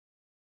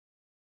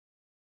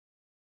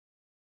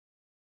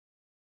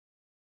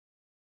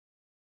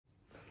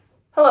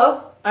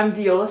Hello, I'm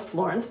violist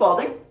Lauren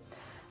Spaulding.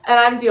 And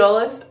I'm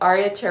violist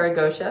Aria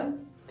Cheregosha.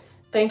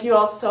 Thank you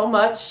all so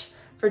much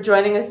for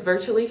joining us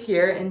virtually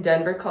here in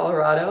Denver,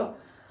 Colorado.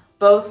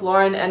 Both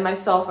Lauren and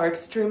myself are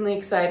extremely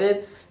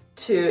excited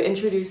to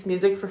introduce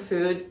Music for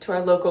Food to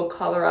our local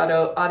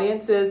Colorado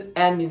audiences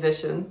and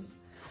musicians.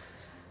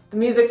 The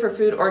Music for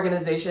Food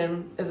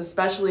organization is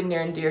especially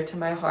near and dear to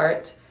my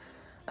heart.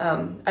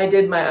 I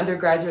did my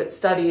undergraduate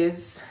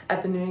studies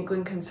at the New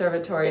England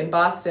Conservatory in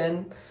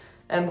Boston,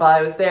 and while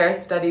I was there,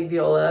 studied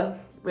viola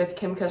with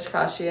Kim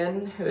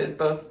Kashkashian, who is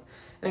both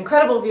an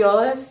incredible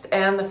violist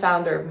and the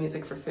founder of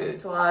Music for Food.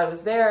 So while I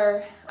was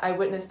there, I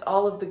witnessed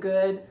all of the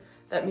good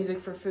that Music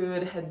for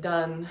Food had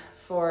done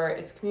for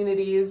its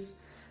communities,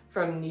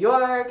 from New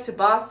York to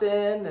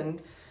Boston,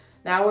 and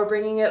now we're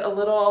bringing it a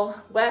little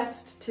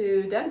west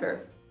to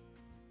Denver.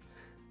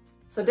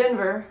 So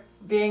Denver,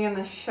 being in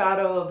the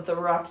shadow of the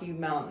Rocky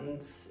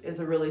Mountains, is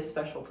a really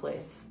special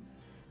place.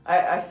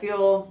 I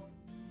feel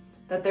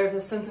that there's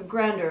a sense of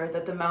grandeur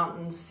that the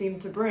mountains seem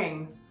to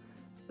bring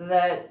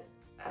that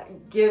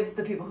gives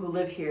the people who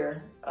live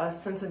here a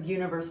sense of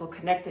universal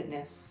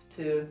connectedness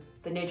to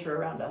the nature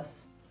around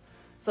us.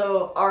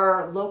 So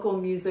our local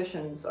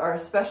musicians are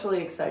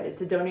especially excited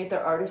to donate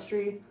their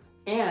artistry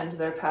and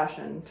their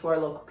passion to our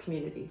local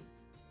community.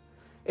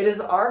 It is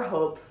our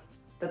hope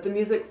that the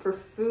Music for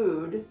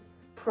Food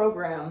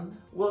program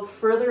will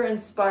further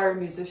inspire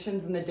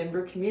musicians in the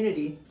Denver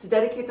community to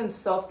dedicate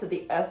themselves to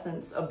the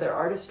essence of their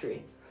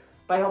artistry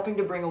by helping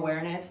to bring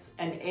awareness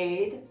and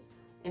aid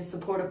in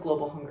support of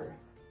global hunger.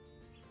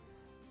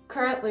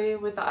 Currently,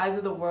 with the eyes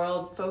of the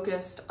world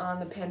focused on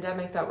the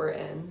pandemic that we're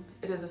in,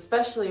 it is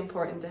especially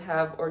important to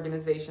have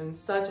organizations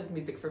such as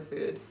Music for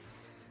Food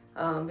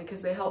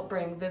because they help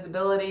bring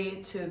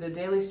visibility to the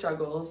daily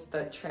struggles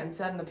that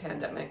transcend the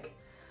pandemic,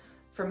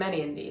 for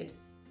many indeed.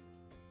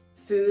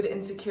 Food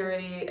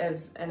insecurity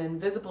is an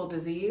invisible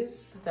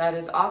disease that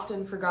is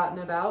often forgotten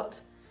about,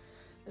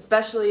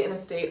 especially in a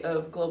state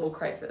of global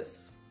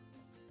crisis.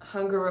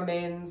 Hunger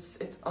remains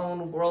its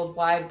own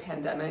worldwide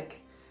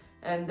pandemic,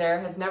 and there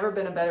has never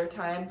been a better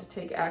time to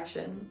take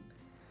action.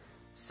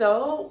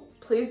 So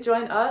please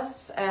join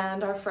us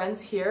and our friends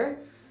here,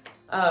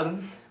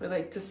 we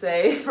like to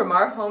say, from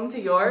our home to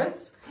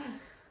yours,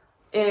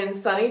 in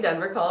sunny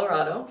Denver,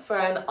 Colorado, for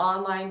an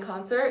online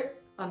concert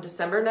on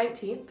December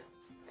 19th.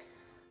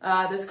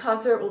 This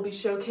concert will be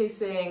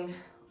showcasing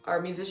our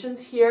musicians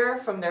here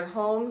from their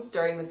homes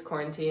during this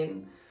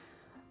quarantine.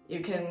 You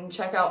can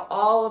check out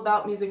all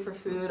about Music for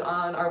Food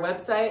on our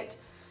website,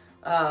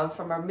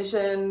 from our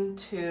mission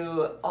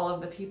to all of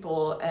the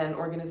people and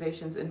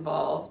organizations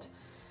involved.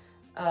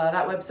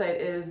 That website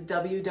is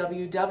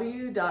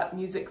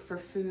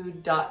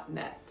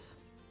www.musicforfood.net.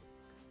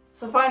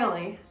 So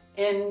finally,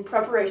 in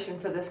preparation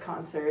for this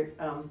concert,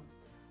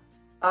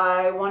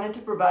 I wanted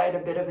to provide a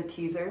bit of a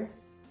teaser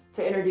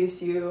to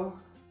introduce you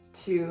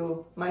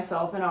to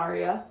myself and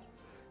Aria.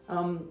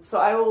 So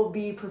I will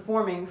be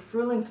performing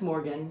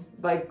Frühlingsmorgen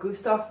by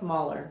Gustav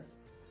Mahler.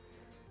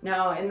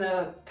 Now, in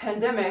the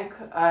pandemic,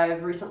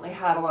 I've recently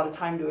had a lot of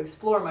time to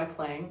explore my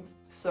playing,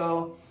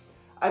 so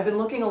I've been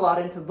looking a lot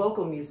into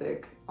vocal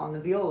music on the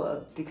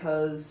viola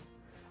because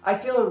I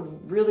feel a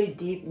really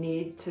deep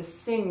need to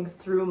sing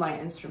through my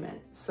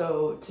instrument,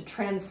 so to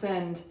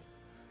transcend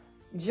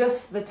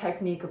just the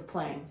technique of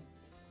playing.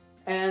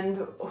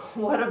 And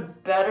what a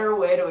better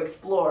way to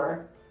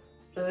explore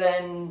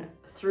than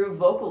through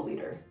vocal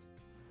leader.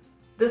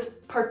 This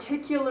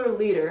particular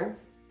leader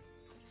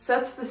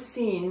sets the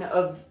scene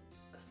of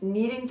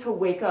needing to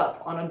wake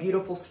up on a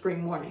beautiful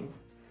spring morning.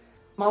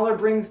 Mahler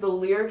brings the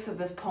lyrics of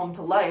this poem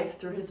to life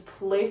through his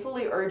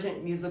playfully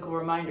urgent musical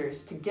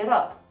reminders to get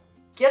up,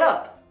 get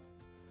up.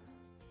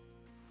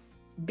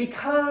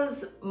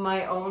 Because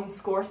my own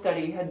score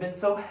study had been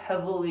so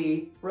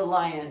heavily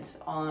reliant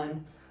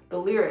on the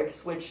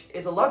lyrics, which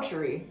is a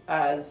luxury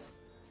as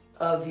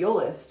a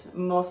violist.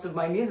 Most of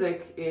my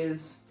music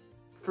is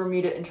for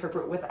me to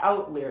interpret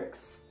without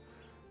lyrics.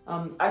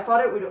 I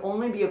thought it would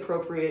only be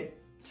appropriate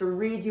to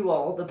read you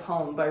all the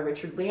poem by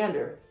Richard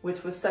Leander,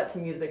 which was set to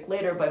music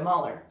later by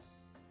Mahler.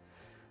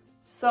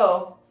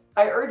 So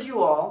I urge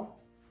you all,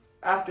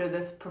 after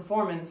this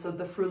performance of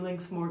the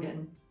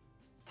Frühlingsmorgen,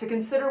 to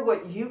consider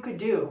what you could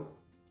do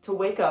to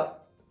wake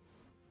up.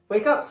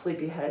 Wake up,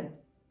 sleepyhead.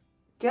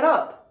 Get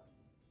up.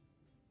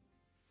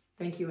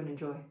 Thank you and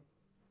enjoy.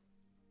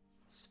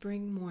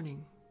 Spring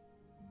morning.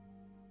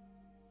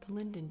 The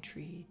linden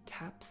tree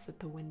taps at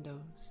the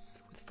windows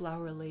with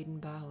flower-laden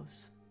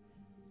boughs.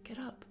 Get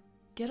up,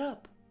 get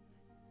up.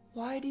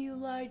 Why do you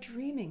lie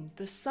dreaming?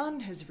 The sun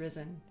has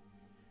risen.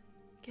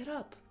 Get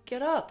up,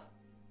 get up.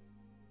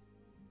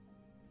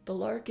 The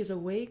lark is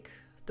awake,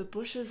 the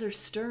bushes are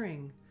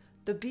stirring,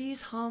 the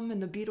bees hum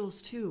and the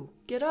beetles too.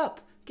 Get up,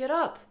 get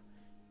up.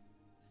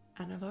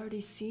 And I've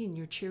already seen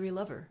your cheery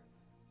lover.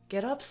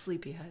 Get up,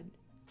 sleepyhead.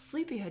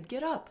 Sleepyhead,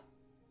 get up.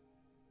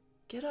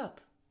 Get up.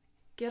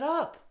 Get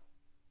up.